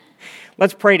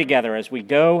Let's pray together as we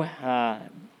go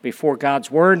before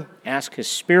God's Word. Ask His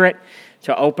Spirit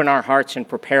to open our hearts and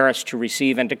prepare us to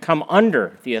receive and to come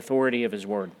under the authority of His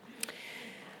Word.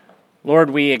 Lord,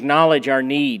 we acknowledge our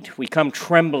need. We come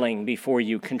trembling before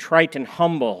you, contrite and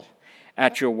humble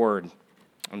at your Word.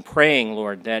 I'm praying,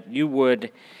 Lord, that you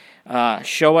would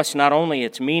show us not only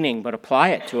its meaning, but apply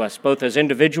it to us, both as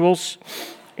individuals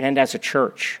and as a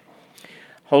church.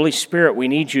 Holy Spirit, we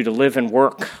need you to live and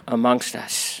work amongst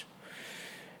us,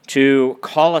 to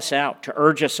call us out, to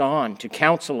urge us on, to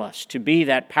counsel us, to be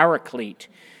that paraclete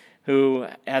who,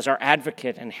 as our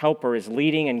advocate and helper, is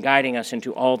leading and guiding us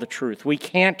into all the truth. We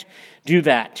can't do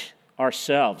that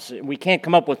ourselves. We can't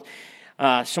come up with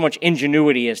so much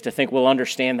ingenuity as to think we'll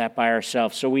understand that by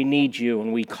ourselves. So we need you,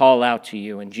 and we call out to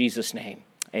you in Jesus' name.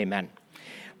 Amen.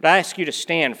 But I ask you to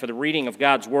stand for the reading of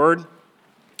God's Word.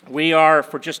 We are,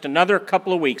 for just another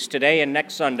couple of weeks, today and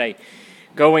next Sunday,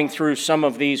 going through some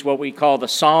of these, what we call the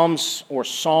Psalms or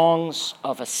Songs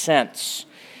of Ascents.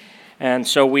 And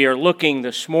so we are looking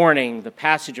this morning, the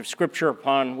passage of Scripture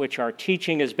upon which our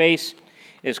teaching is based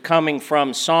is coming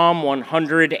from Psalm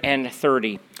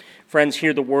 130. Friends,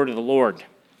 hear the word of the Lord.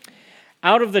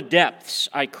 Out of the depths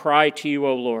I cry to you,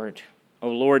 O Lord. O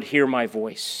Lord, hear my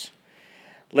voice.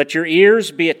 Let your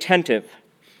ears be attentive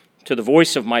to the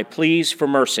voice of my pleas for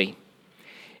mercy.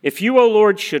 If you, O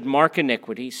Lord, should mark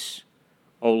iniquities,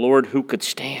 O Lord, who could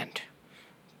stand?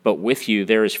 But with you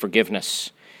there is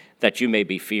forgiveness, that you may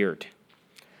be feared.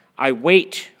 I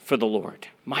wait for the Lord.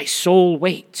 My soul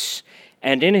waits,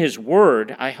 and in his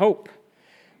word I hope.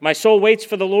 My soul waits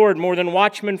for the Lord more than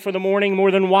watchmen for the morning, more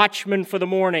than watchmen for the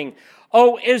morning.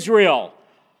 O Israel,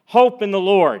 hope in the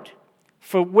Lord.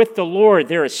 For with the Lord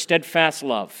there is steadfast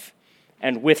love,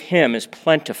 and with him is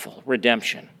plentiful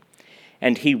redemption.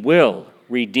 And he will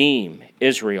redeem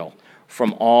Israel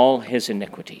from all his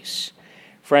iniquities.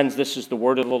 Friends, this is the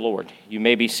word of the Lord. You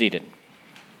may be seated.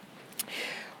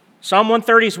 Psalm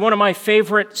 130 is one of my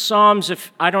favorite psalms.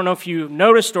 I don't know if you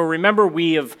noticed or remember,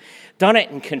 we have done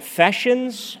it in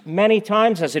confessions many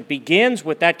times as it begins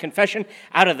with that confession,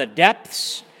 out of the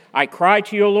depths I cry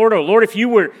to you, O Lord. O Lord, if you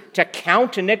were to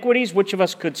count iniquities, which of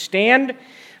us could stand?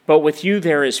 But with you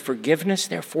there is forgiveness.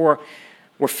 Therefore,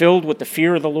 we're filled with the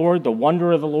fear of the Lord, the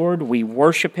wonder of the Lord. We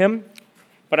worship him.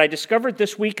 But I discovered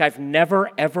this week I've never,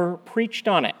 ever preached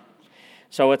on it.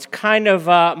 So it's kind of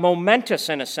momentous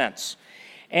in a sense.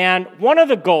 And one of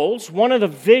the goals, one of the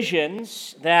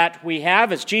visions that we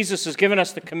have as Jesus has given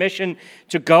us the commission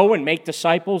to go and make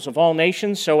disciples of all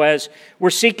nations, so as we're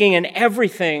seeking in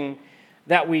everything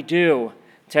that we do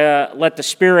to let the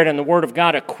Spirit and the Word of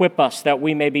God equip us that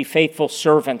we may be faithful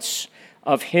servants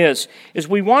of his, is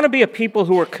we want to be a people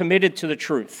who are committed to the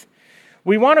truth.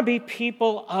 We want to be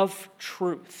people of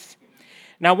truth.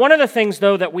 Now, one of the things,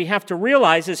 though, that we have to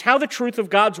realize is how the truth of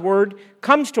God's Word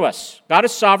comes to us. God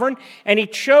is sovereign, and he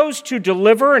chose to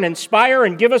deliver and inspire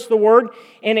and give us the Word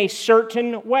in a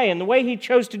certain way. And the way he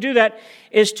chose to do that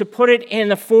is to put it in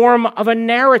the form of a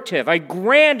narrative, a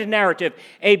grand narrative,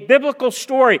 a biblical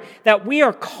story that we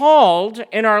are called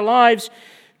in our lives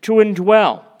to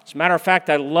indwell. As a matter of fact,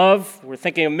 we're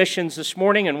thinking of missions this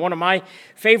morning, and one of my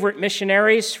favorite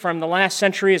missionaries from the last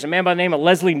century is a man by the name of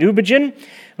Leslie Newbigin,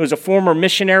 who was a former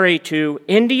missionary to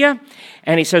India.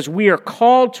 And he says, we are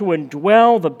called to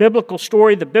indwell the biblical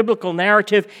story, the biblical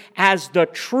narrative, as the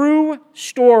true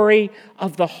story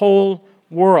of the whole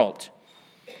world.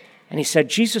 And he said,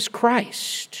 Jesus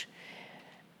Christ,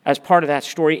 as part of that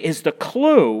story, is the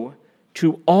clue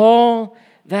to all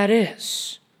that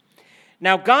is.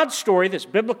 Now, God's story, this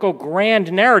biblical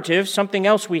grand narrative, something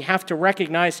else we have to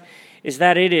recognize is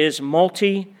that it is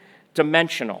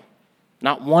multi-dimensional,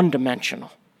 not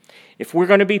one-dimensional. If we're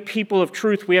going to be people of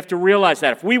truth, we have to realize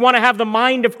that. If we want to have the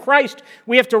mind of Christ,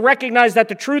 we have to recognize that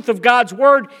the truth of God's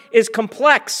Word is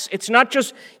complex. It's not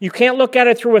just, you can't look at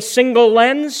it through a single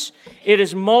lens. It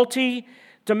is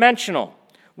multi-dimensional.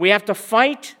 We have to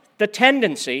fight the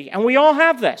tendency, and we all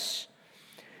have this,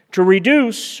 to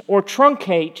reduce or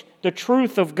truncate the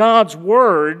truth of God's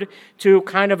Word to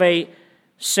kind of a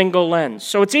single lens.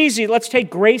 So it's easy. Let's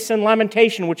take grace and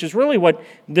lamentation, which is really what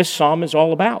this psalm is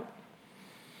all about.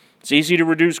 It's easy to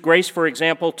reduce grace, for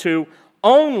example, to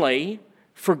only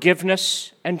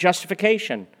forgiveness and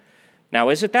justification. Now,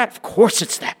 is it that? Of course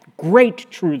it's that. Great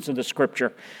truths of the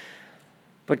Scripture.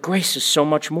 But grace is so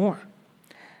much more.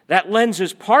 That lens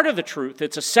is part of the truth.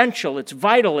 It's essential, it's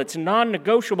vital, it's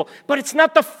non-negotiable, but it's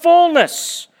not the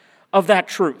fullness of that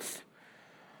truth.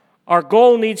 Our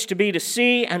goal needs to be to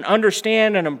see and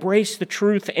understand and embrace the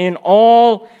truth in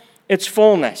all its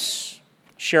fullness.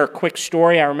 Share a quick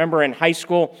story. I remember in high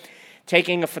school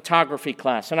taking a photography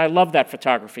class, and I loved that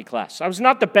photography class. I was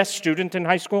not the best student in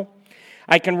high school.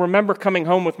 I can remember coming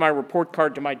home with my report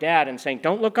card to my dad and saying,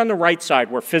 don't look on the right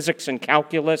side where physics and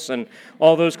calculus and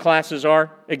all those classes are.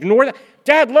 Ignore that.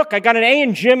 Dad, look, I got an A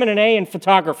in gym and an A in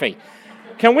photography.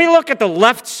 Can we look at the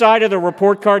left side of the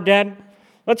report card, Dad?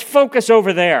 Let's focus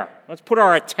over there. Let's put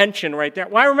our attention right there.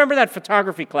 Well, I remember that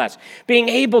photography class, being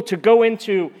able to go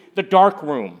into the dark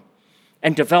room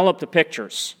and develop the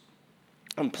pictures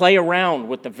and play around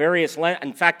with the various lenses.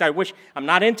 In fact, I wish, I'm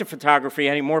not into photography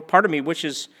anymore. Part of me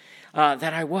wishes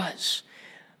that I was,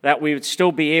 that we would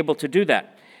still be able to do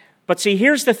that. But see,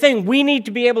 here's the thing. We need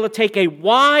to be able to take a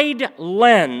wide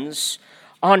lens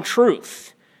on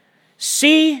truth.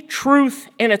 See truth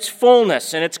in its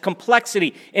fullness, in its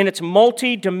complexity, in its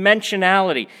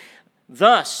multidimensionality.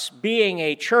 Thus, being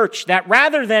a church that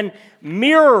rather than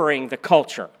mirroring the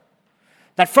culture,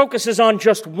 that focuses on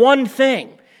just one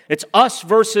thing, it's us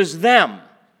versus them,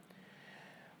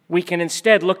 we can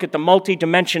instead look at the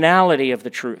multidimensionality of the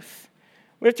truth.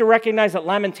 We have to recognize that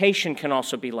lamentation can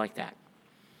also be like that.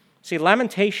 See,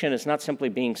 lamentation is not simply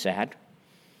being sad.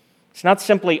 It's not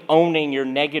simply owning your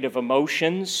negative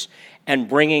emotions and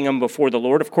bringing them before the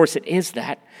Lord. Of course, it is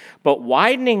that. But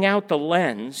widening out the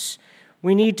lens,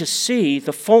 we need to see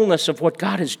the fullness of what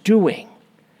God is doing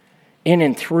in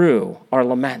and through our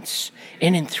laments,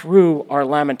 in and through our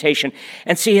lamentation.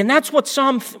 And see, and that's what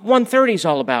Psalm 130 is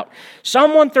all about.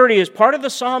 Psalm 130 is part of the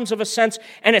Psalms of Ascents,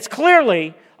 and it's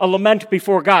clearly a lament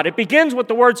before God. It begins with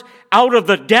the words, out of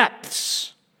the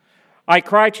depths I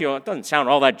cry to you. It doesn't sound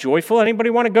all that joyful. Anybody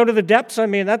want to go to the depths? I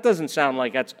mean, that doesn't sound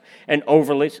like that's an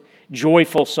overly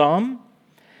joyful psalm.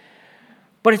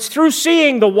 But it's through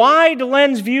seeing the wide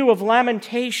lens view of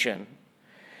lamentation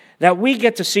that we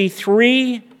get to see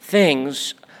three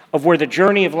things of where the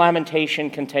journey of lamentation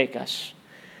can take us.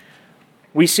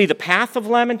 We see the path of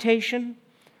lamentation,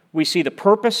 we see the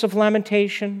purpose of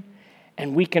lamentation,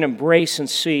 and we can embrace and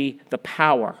see the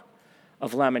power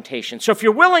of lamentation. So if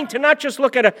you're willing to not just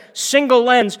look at a single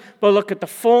lens, but look at the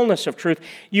fullness of truth,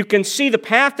 you can see the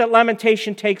path that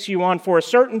lamentation takes you on for a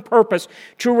certain purpose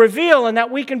to reveal, and that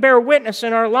we can bear witness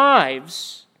in our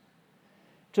lives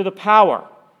to the power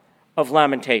of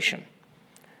lamentation.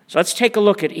 So let's take a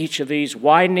look at each of these,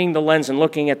 widening the lens and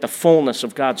looking at the fullness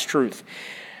of God's truth.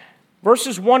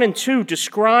 Verses 1 and 2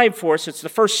 describe for us, it's the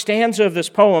first stanza of this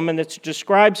poem, and it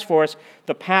describes for us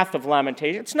the path of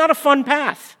lamentation. It's not a fun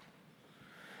path.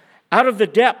 Out of the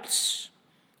depths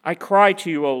I cry to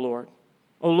you, O Lord.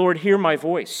 O Lord, hear my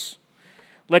voice.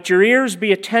 Let your ears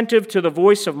be attentive to the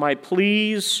voice of my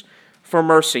pleas for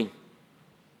mercy.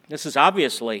 This is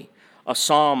obviously a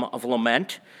psalm of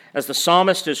lament, as the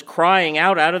psalmist is crying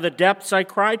out of the depths I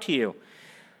cry to you.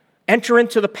 Enter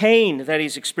into the pain that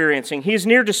he's experiencing. He is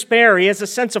near despair. He has a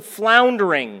sense of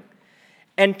floundering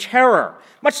and terror.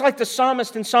 Much like the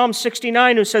psalmist in Psalm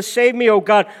 69 who says, save me, O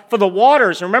God, for the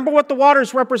waters. Remember what the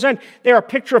waters represent. They're a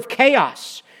picture of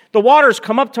chaos. The waters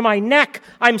come up to my neck.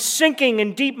 I'm sinking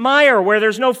in deep mire where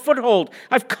there's no foothold.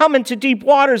 I've come into deep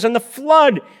waters and the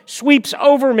flood sweeps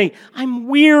over me. I'm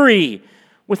weary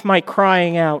with my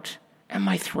crying out and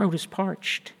my throat is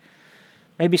parched.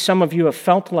 Maybe some of you have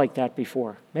felt like that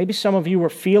before. Maybe some of you are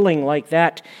feeling like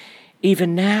that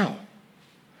even now.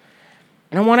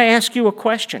 And I want to ask you a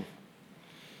question.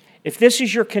 If this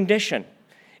is your condition,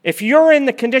 if you're in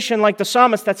the condition like the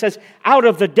psalmist that says, out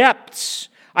of the depths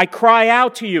I cry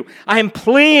out to you, I am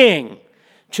pleading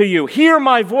to you, hear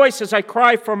my voice as I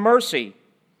cry for mercy,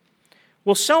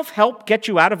 will self-help get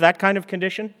you out of that kind of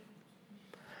condition?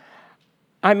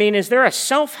 I mean, is there a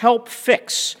self-help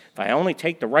fix? If I only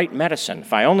take the right medicine,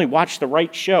 if I only watch the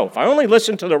right show, if I only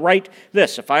listen to the right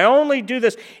this, if I only do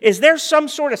this, is there some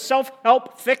sort of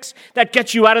self-help fix that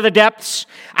gets you out of the depths,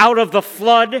 out of the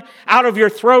flood, out of your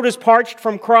throat is parched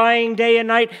from crying day and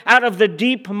night, out of the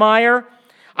deep mire?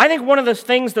 I think one of the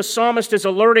things the psalmist is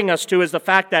alerting us to is the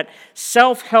fact that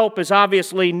self-help is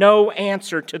obviously no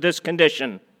answer to this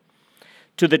condition,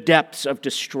 to the depths of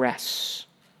distress.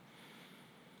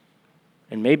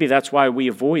 And maybe that's why we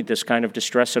avoid this kind of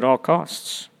distress at all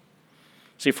costs.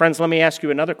 See, friends, let me ask you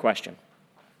another question.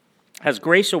 Has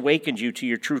grace awakened you to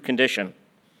your true condition?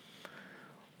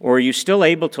 Or are you still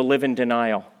able to live in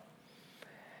denial?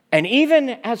 And even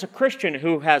as a Christian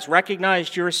who has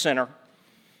recognized you're a sinner,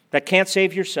 that can't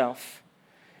save yourself,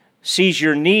 sees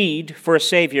your need for a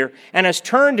Savior, and has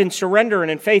turned in surrender and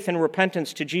in faith and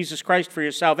repentance to Jesus Christ for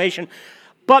your salvation,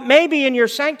 but maybe in your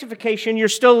sanctification you're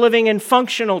still living in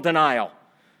functional denial.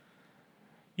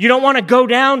 You don't want to go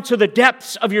down to the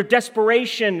depths of your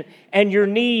desperation and your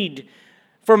need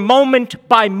for moment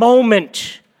by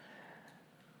moment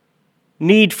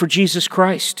need for Jesus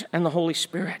Christ and the Holy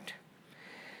Spirit.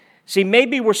 See,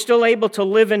 maybe we're still able to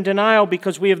live in denial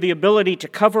because we have the ability to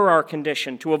cover our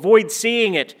condition, to avoid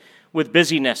seeing it with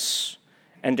busyness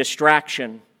and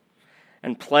distraction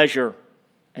and pleasure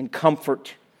and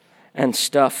comfort and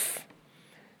stuff.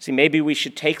 See, maybe we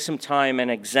should take some time and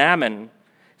examine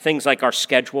things like our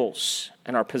schedules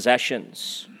and our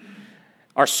possessions,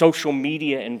 our social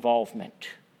media involvement.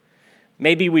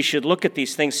 Maybe we should look at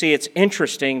these things. See, it's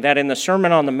interesting that in the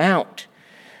Sermon on the Mount,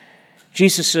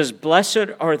 Jesus says, "Blessed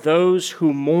are those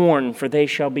who mourn, for they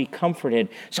shall be comforted."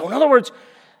 So in other words,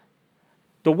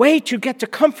 the way to get to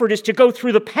comfort is to go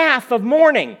through the path of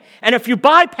mourning. And if you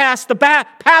bypass the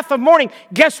path of mourning,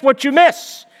 guess what you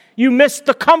miss? You miss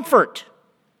the comfort.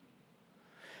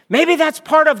 Maybe that's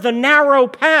part of the narrow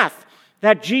path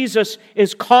that Jesus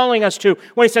is calling us to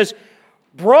when he says,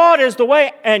 broad is the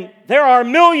way, and there are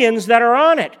millions that are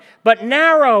on it, but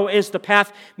narrow is the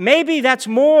path. Maybe that's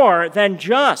more than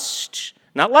just,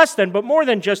 not less than, but more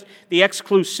than just the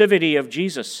exclusivity of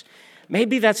Jesus.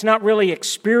 Maybe that's not really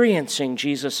experiencing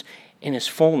Jesus in his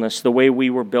fullness the way we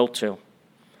were built to.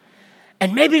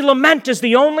 And maybe lament is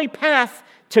the only path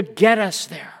to get us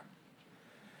there.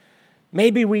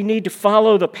 Maybe we need to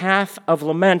follow the path of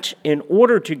lament in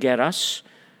order to get us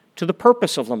to the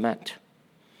purpose of lament,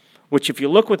 which if you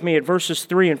look with me at verses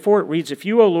 3 and 4, it reads, "If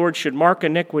you, O Lord, should mark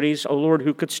iniquities, O Lord,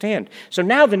 who could stand?" So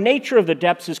now the nature of the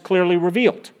depths is clearly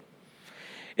revealed.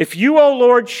 If you, O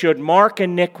Lord, should mark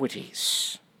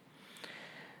iniquities.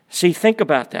 See, think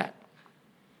about that.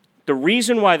 The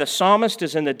reason why the psalmist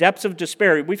is in the depths of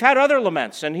despair, we've had other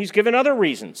laments, and he's given other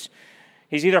reasons.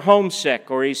 He's either homesick,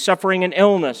 or he's suffering an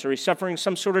illness, or he's suffering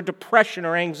some sort of depression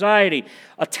or anxiety,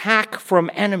 attack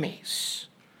from enemies.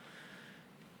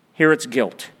 Here it's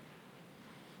guilt.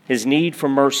 His need for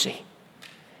mercy,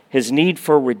 his need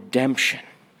for redemption.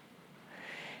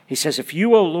 He says, if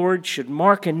you, O Lord, should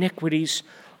mark iniquities,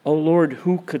 O Lord,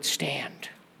 who could stand?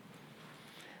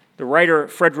 The writer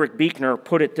Frederick Buechner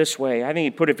put it this way. I think he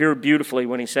put it very beautifully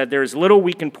when he said, there is little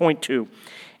we can point to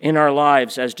in our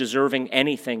lives as deserving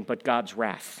anything but God's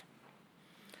wrath.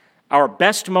 Our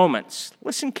best moments,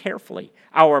 listen carefully,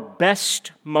 our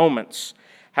best moments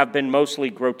have been mostly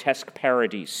grotesque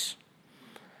parodies.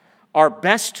 Our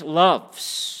best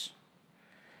loves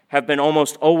have been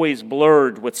almost always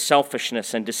blurred with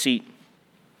selfishness and deceit.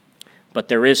 But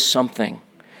there is something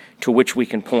to which we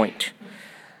can point.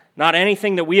 Not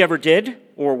anything that we ever did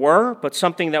or were, but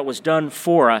something that was done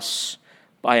for us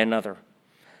by another.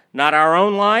 Not our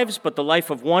own lives, but the life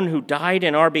of one who died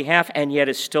in our behalf and yet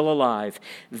is still alive.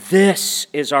 This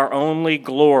is our only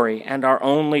glory and our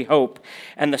only hope.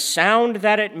 And the sound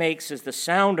that it makes is the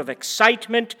sound of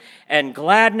excitement and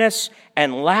gladness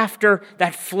and laughter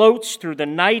that floats through the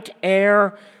night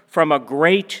air from a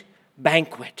great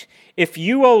banquet. If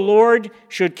you, O Lord,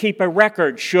 should keep a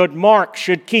record, should mark,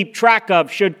 should keep track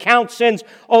of, should count sins,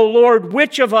 O Lord,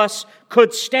 which of us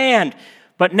could stand?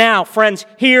 But now, friends,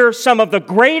 hear some of the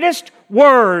greatest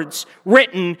words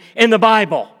written in the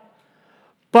Bible.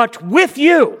 But with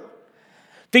you,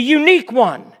 the unique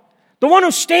one, the one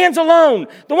who stands alone,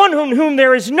 the one whom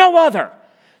there is no other,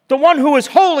 the one who is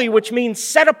holy, which means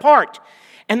set apart.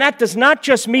 And that does not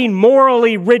just mean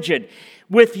morally rigid.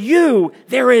 With you,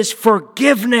 there is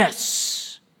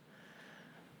forgiveness.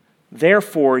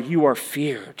 Therefore, you are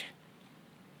feared.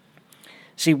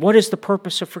 See, what is the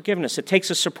purpose of forgiveness? It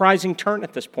takes a surprising turn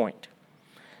at this point.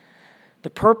 The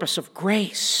purpose of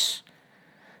grace.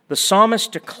 The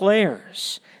psalmist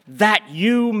declares that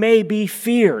you may be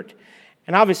feared.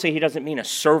 And obviously he doesn't mean a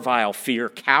servile fear,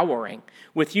 cowering.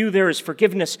 With you there is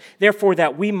forgiveness, therefore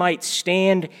that we might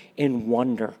stand in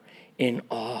wonder, in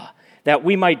awe. That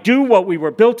we might do what we were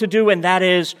built to do, and that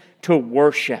is to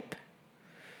worship.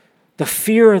 The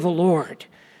fear of the Lord,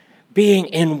 being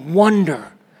in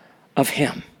wonder of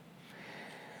him.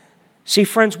 See,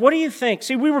 friends, what do you think?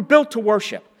 See, we were built to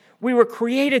worship. We were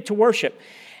created to worship.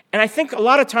 And I think a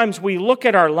lot of times we look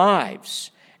at our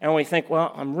lives and we think,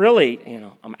 well,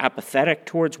 I'm apathetic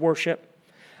towards worship.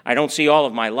 I don't see all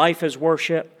of my life as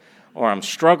worship, or I'm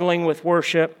struggling with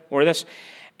worship, or this.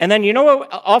 And then you know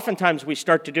what oftentimes we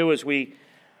start to do is we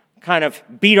kind of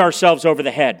beat ourselves over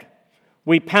the head.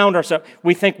 We pound ourselves.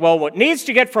 We think, well, what needs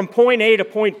to get from point A to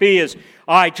point B is,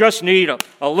 I just need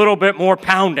a little bit more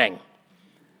pounding.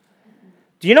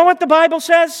 Do you know what the Bible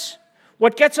says?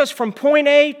 What gets us from point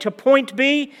A to point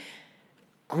B?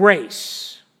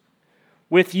 Grace.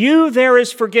 With you there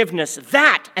is forgiveness.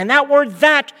 That, and that word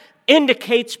that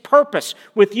indicates purpose.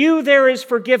 With you there is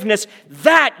forgiveness,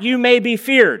 that you may be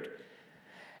feared.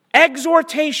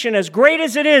 exhortation, as great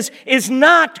as it is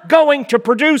not going to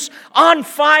produce on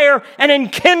fire an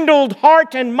enkindled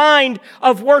heart and mind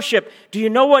of worship. Do you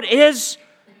know what is?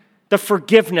 The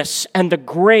forgiveness and the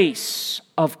grace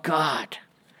of God.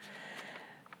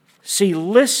 See,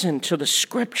 listen to the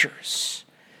scriptures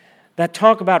that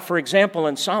talk about, for example,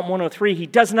 in Psalm 103, He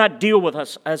does not deal with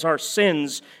us as our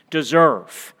sins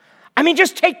deserve. I mean,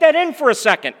 just take that in for a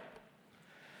second.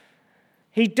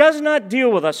 He does not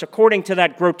deal with us according to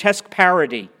that grotesque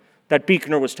parody that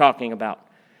Buechner was talking about.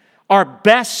 Our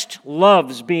best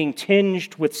loves being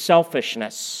tinged with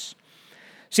selfishness.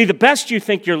 See, the best you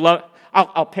think you're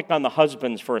I'll pick on the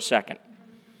husbands for a second.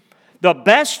 The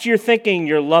best you're thinking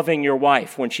you're loving your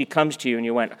wife when she comes to you and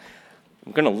you went,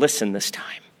 I'm going to listen this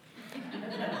time.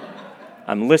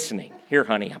 I'm listening. Here,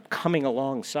 honey, I'm coming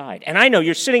alongside. And I know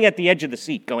you're sitting at the edge of the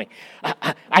seat going,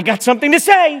 I got something to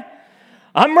say.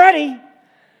 I'm ready.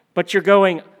 But you're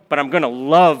going, but I'm going to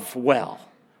love well.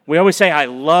 We always say, I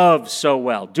love so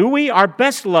well. Do we? Our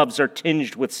best loves are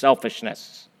tinged with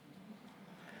selfishness.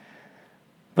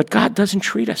 But God doesn't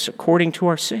treat us according to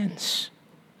our sins,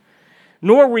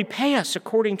 nor repay us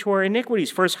according to our iniquities.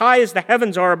 For as high as the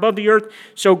heavens are above the earth,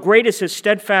 so great is His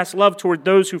steadfast love toward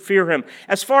those who fear Him.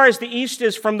 As far as the east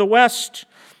is from the west,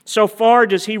 so far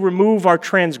does He remove our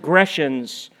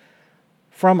transgressions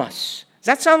from us. Does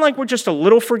that sound like we're just a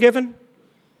little forgiven?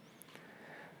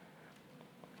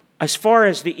 As far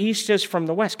as the east is from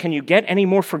the west. Can you get any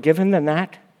more forgiven than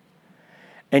that?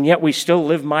 And yet we still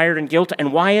live mired in guilt.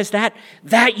 And why is that?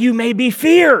 That you may be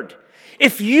feared.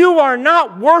 If you are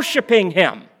not worshiping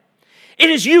Him, it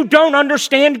is you don't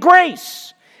understand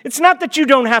grace. It's not that you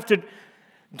don't have to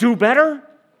do better.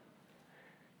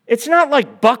 It's not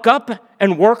like buck up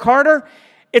and work harder.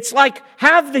 It's like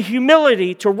have the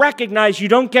humility to recognize you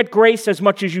don't get grace as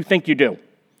much as you think you do.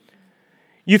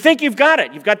 You think you've got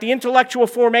it. You've got the intellectual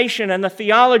formation and the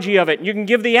theology of it. You can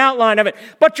give the outline of it.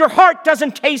 But your heart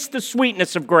doesn't taste the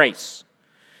sweetness of grace.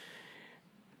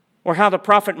 Or how the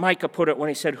prophet Micah put it when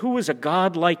he said, who is a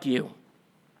God like you,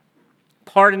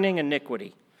 pardoning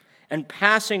iniquity and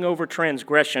passing over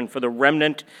transgression for the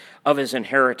remnant of His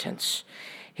inheritance?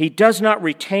 He does not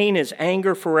retain His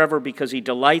anger forever because He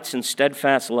delights in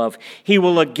steadfast love. He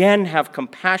will again have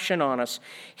compassion on us.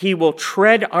 He will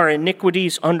tread our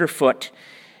iniquities underfoot.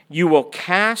 You will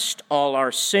cast all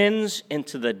our sins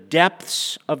into the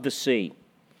depths of the sea.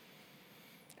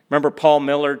 Remember Paul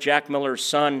Miller, Jack Miller's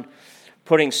son,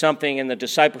 putting something in the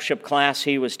discipleship class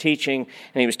he was teaching,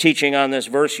 and he was teaching on this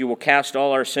verse, you will cast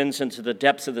all our sins into the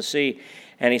depths of the sea.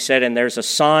 And he said, and there's a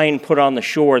sign put on the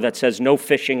shore that says, no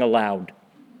fishing allowed.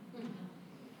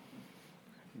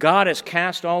 God has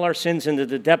cast all our sins into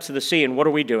the depths of the sea, and what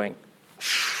are we doing?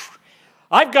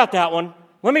 I've got that one.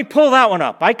 Let me pull that one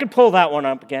up. I could pull that one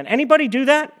up again. Anybody do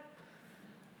that?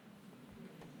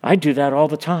 I do that all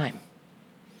the time.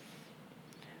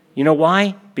 You know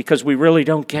why? Because we really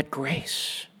don't get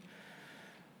grace.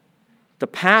 The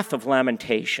path of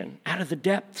lamentation out of the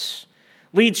depths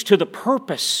leads to the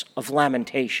purpose of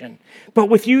lamentation. But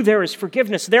with you there is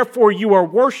forgiveness. Therefore you are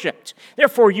worshipped.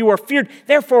 Therefore you are feared.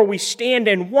 Therefore we stand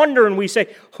and wonder and we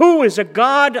say, who is a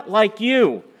God like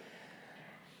you?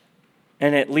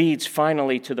 And it leads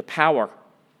finally to the power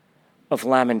of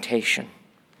lamentation.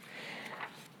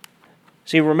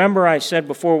 See, remember I said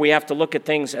before we have to look at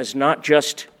things as not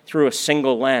just through a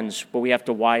single lens, but we have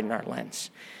to widen our lens.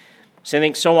 So I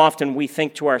think so often we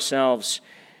think to ourselves,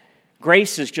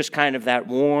 grace is just kind of that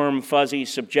warm, fuzzy,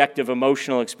 subjective,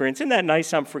 emotional experience. Isn't that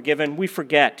nice? I'm forgiven. We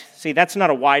forget. See, that's not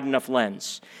a wide enough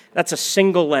lens. That's a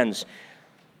single lens.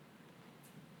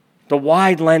 The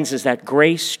wide lens is that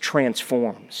grace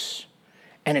transforms.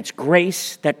 And it's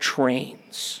grace that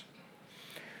trains.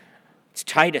 It's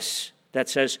Titus that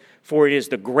says, for it is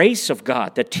the grace of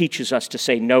God that teaches us to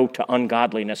say no to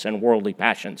ungodliness and worldly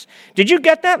passions. Did you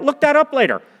get that? Look that up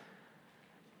later.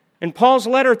 In Paul's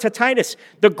letter to Titus,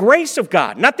 the grace of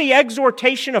God, not the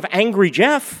exhortation of angry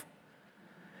Jeff,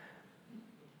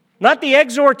 not the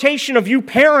exhortation of you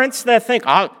parents that think,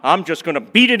 I'm just going to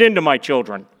beat it into my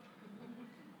children.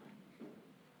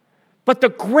 But the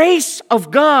grace of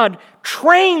God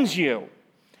trains you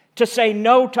to say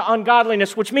no to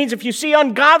ungodliness, which means if you see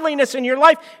ungodliness in your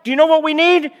life, do you know what we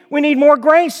need? We need more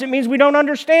grace. It means we don't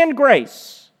understand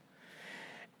grace.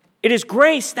 It is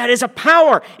grace that is a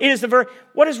power. It is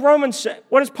what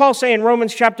does Paul say in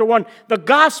Romans chapter 1? The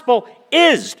gospel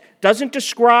doesn't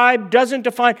describe, doesn't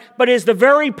define, but is the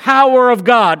very power of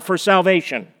God for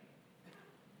salvation.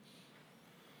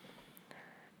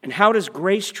 And how does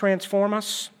grace transform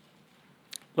us?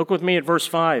 Look with me at verse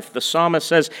 5. The psalmist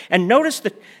says, and notice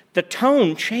the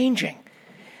tone changing.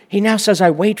 He now says, I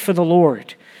wait for the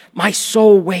Lord. My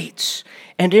soul waits,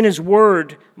 and in his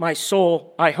word, my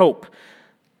soul I hope.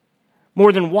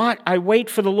 More than what I wait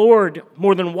for the Lord,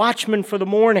 more than watchmen for the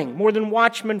morning, more than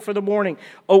watchmen for the morning.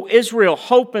 O Israel,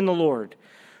 hope in the Lord.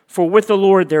 For with the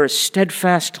Lord there is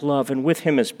steadfast love, and with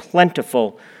him is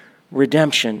plentiful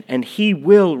redemption, and he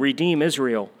will redeem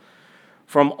Israel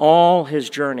from all his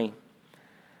journey.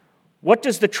 What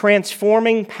does the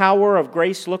transforming power of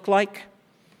grace look like?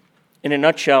 In a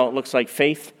nutshell, it looks like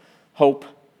faith, hope,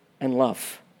 and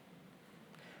love.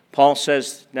 Paul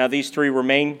says, now these three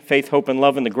remain, faith, hope, and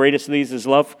love, and the greatest of these is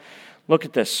love. Look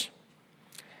at this.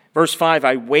 Verse 5,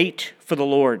 I wait for the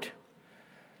Lord.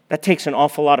 That takes an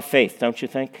awful lot of faith, don't you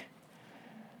think?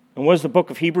 And what does the book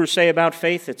of Hebrews say about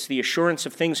faith? It's the assurance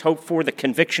of things hoped for, the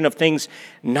conviction of things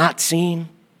not seen.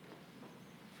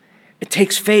 It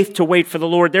takes faith to wait for the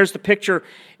Lord. There's the picture.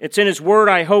 It's in his word,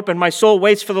 I hope, and my soul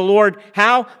waits for the Lord.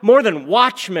 How? More than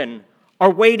watchmen are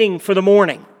waiting for the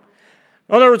morning.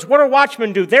 In other words, what do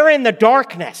watchmen do? They're in the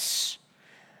darkness.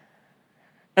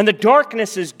 And the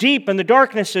darkness is deep, and the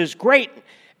darkness is great.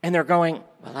 And they're going,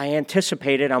 well, I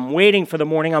anticipate it. I'm waiting for the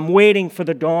morning. I'm waiting for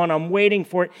the dawn. I'm waiting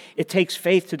for it. It takes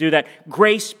faith to do that.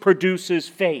 Grace produces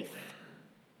faith.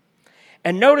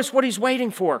 And notice what he's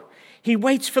waiting for. He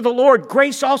waits for the Lord.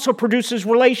 Grace also produces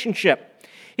relationship.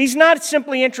 He's not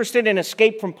simply interested in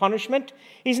escape from punishment.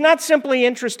 He's not simply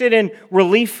interested in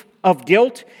relief of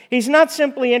guilt. He's not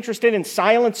simply interested in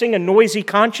silencing a noisy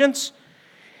conscience.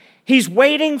 He's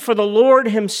waiting for the Lord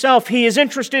himself. He is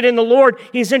interested in the Lord.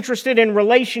 He is interested in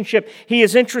relationship. He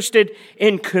is interested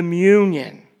in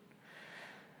communion.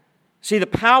 See, the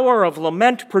power of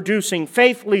lament producing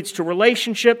faith leads to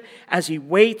relationship as he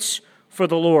waits for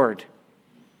the Lord.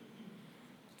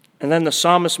 And then the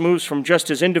psalmist moves from just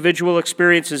his individual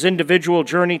experience, his individual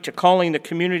journey, to calling the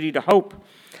community to hope.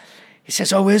 He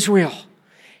says, "O Israel,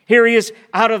 here he is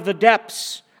out of the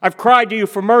depths. I've cried to you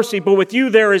for mercy, but with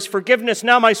you there is forgiveness.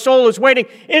 Now my soul is waiting.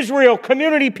 Israel,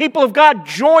 community, people of God,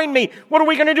 join me. What are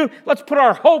we going to do? Let's put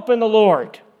our hope in the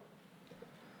Lord."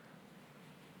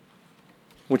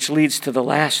 Which leads to the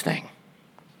last thing,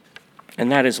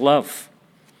 and that is love.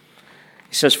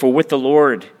 He says, "For with the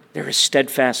Lord there is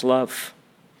steadfast love."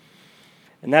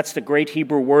 And that's the great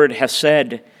Hebrew word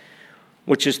hesed,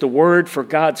 which is the word for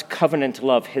God's covenant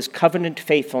love, his covenant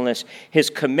faithfulness, his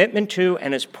commitment to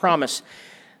and his promise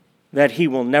that he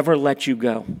will never let you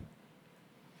go,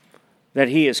 that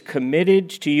he is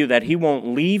committed to you, that he won't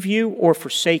leave you or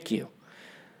forsake you,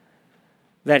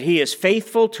 that he is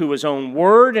faithful to his own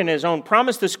word and his own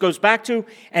promise. This goes back to,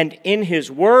 and in his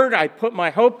word I put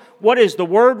my hope. What is the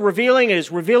word revealing? It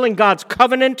is revealing God's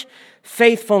covenant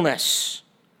faithfulness.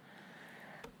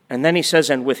 And then he says,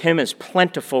 and with him is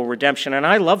plentiful redemption. And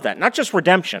I love that. Not just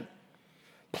redemption,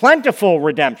 plentiful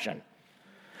redemption.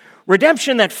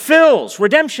 Redemption that fills,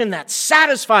 redemption that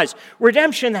satisfies,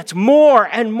 redemption that's more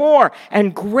and more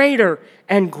and greater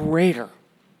and greater.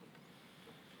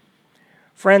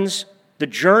 Friends, the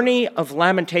journey of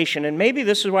lamentation, and maybe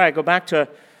this is why I go back to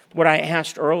what I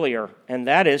asked earlier, and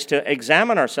that is to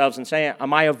examine ourselves and say,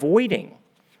 am I avoiding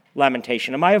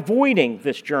lamentation? Am I avoiding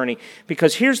this journey?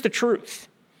 Because here's the truth.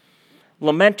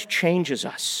 Lament changes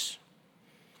us.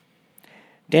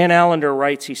 Dan Allender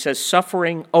writes, he says,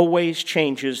 suffering always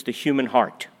changes the human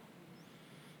heart,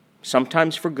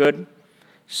 sometimes for good,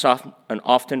 and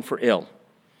often for ill.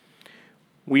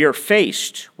 We are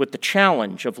faced with the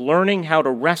challenge of learning how to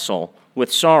wrestle with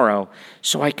sorrow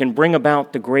so I can bring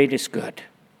about the greatest good.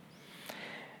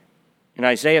 In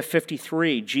Isaiah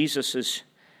 53, Jesus is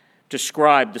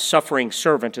described, the suffering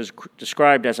servant is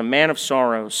described as a man of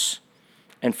sorrows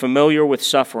and familiar with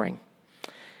suffering.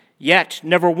 Yet,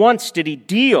 never once did he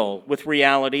deal with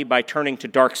reality by turning to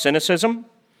dark cynicism,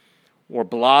 or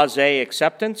blasé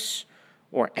acceptance,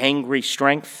 or angry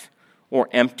strength, or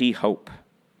empty hope.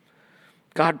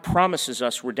 God promises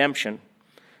us redemption,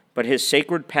 but his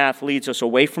sacred path leads us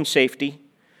away from safety,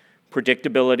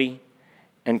 predictability,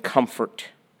 and comfort.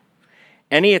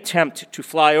 Any attempt to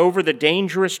fly over the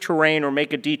dangerous terrain or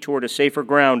make a detour to safer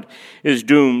ground is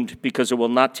doomed because it will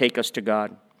not take us to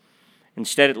God.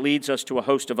 Instead, it leads us to a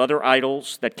host of other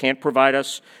idols that can't provide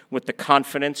us with the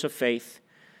confidence of faith,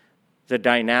 the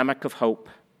dynamic of hope,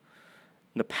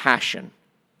 the passion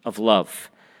of love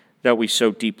that we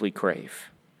so deeply crave.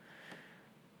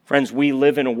 Friends, we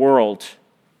live in a world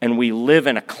and we live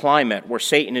in a climate where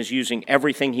Satan is using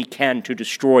everything he can to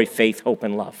destroy faith, hope,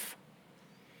 and love.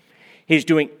 He's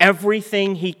doing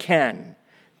everything he can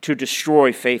to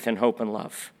destroy faith and hope and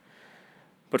love.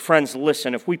 But friends,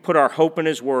 listen, if we put our hope in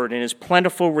his word, in his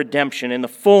plentiful redemption, in the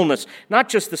fullness, not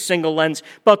just the single lens,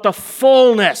 but the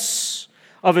fullness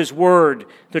of his word,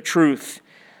 the truth,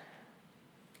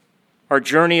 Our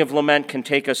journey of lament can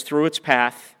take us through its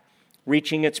path,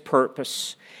 reaching its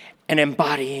purpose, and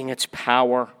embodying its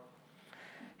power,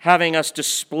 having us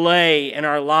display in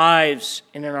our lives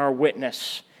and in our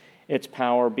witness its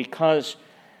power. Because,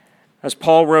 as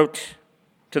Paul wrote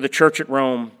to the church at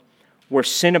Rome, where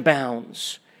sin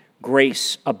abounds,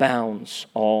 grace abounds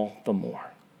all the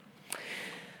more.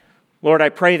 Lord, I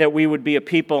pray that we would be a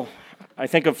people. I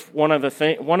think of one of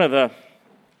the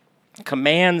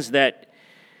commands that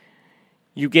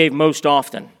you gave most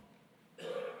often,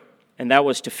 and that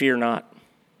was to fear not,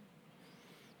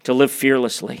 to live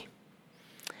fearlessly.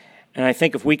 And I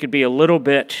think if we could be a little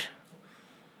bit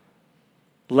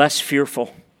less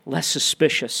fearful, less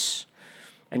suspicious,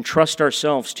 and trust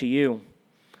ourselves to you,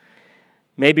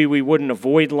 maybe we wouldn't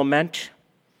avoid lament.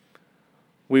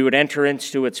 We would enter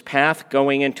into its path,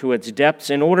 going into its depths,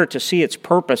 in order to see its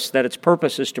purpose, that its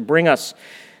purpose is to bring us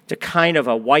to kind of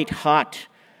a white-hot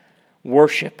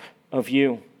worship of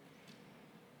you.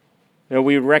 That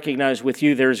we recognize with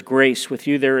you there is grace, with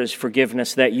you there is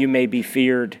forgiveness, that you may be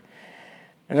feared.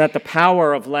 And that the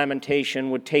power of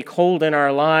lamentation would take hold in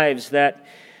our lives, that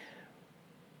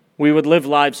we would live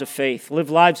lives of faith, live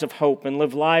lives of hope, and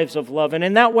live lives of love. And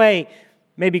in that way,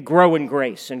 maybe grow in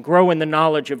grace and grow in the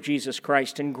knowledge of Jesus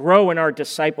Christ and grow in our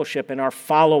discipleship and our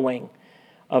following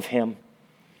of Him.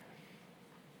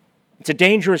 It's a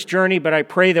dangerous journey, but I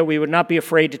pray that we would not be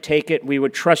afraid to take it. We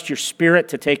would trust your Spirit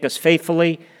to take us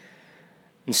faithfully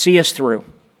and see us through.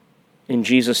 In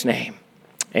Jesus' name,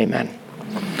 amen.